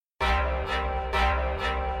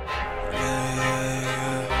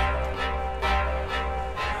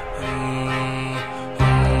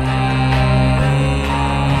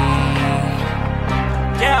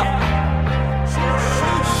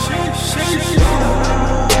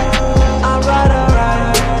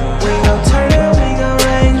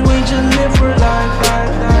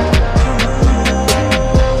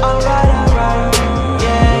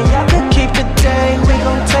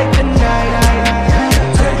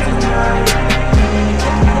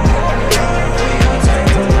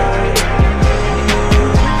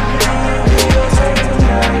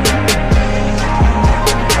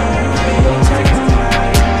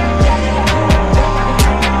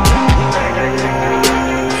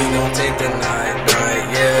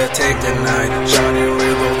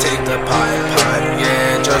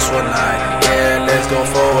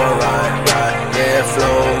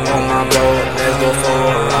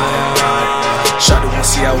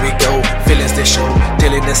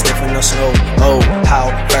and sniffing the snow. Oh, how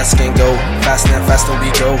fast can go, faster and faster we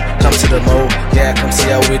go. Come to the mo, yeah, come see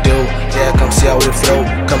how we do. Yeah, come see how we flow.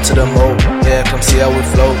 Come to the mo, yeah, come see how we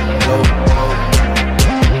flow.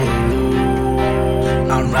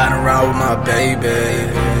 I'm riding around with my baby.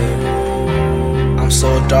 I'm so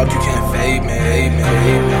dark you can't fade me.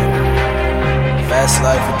 Fast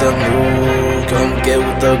life with the move. Come get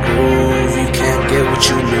with the groove. You can't get what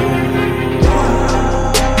you lose.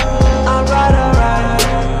 Alright.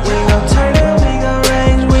 We gon' turn it, we gon'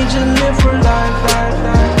 range. We just live for life.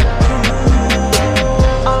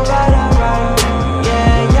 Alright.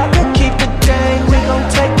 Yeah, y'all can keep the day. We gon'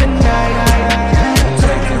 take the night.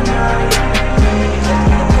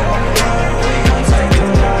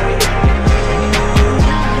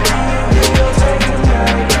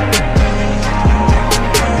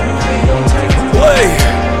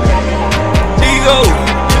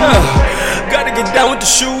 Gotta get down with the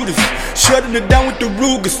shooters, shutting it down with the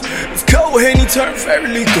Rugers. It's cold, Henny turn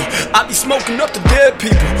very lethal. I be smoking up the dead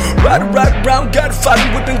people. Ride around, gotta fight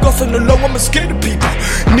me, whipping ghosts on the low. I'm scared of people.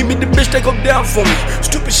 Need me the bitch, they go down for me.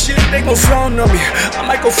 Stupid shit, they gon' frown on me. I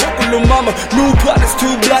might go fuck with lil' mama. New products,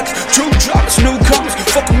 2 blocks, true drops, newcomers.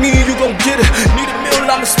 Fuck with me, you gon' get it. Need a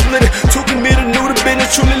meal, I'ma split it. Too committed, new to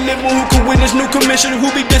business, truly living. Who can witness? New commission,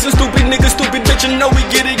 who be dissing? Stupid nigga, stupid bitch. You know we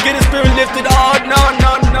get it spirit lifted. Oh no.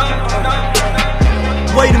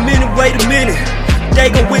 Wait a minute, they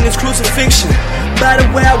gon' witness crucifixion. By the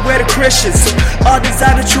way I wear the Christians, all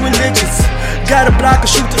designer true religions. Got a block and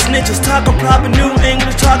shoot the snitches. Talking proper New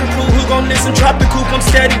English, talking cool. Who gon' listen? Drop the coupe, I'm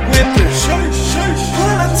steady whipping.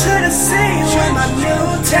 Pull up to the scene.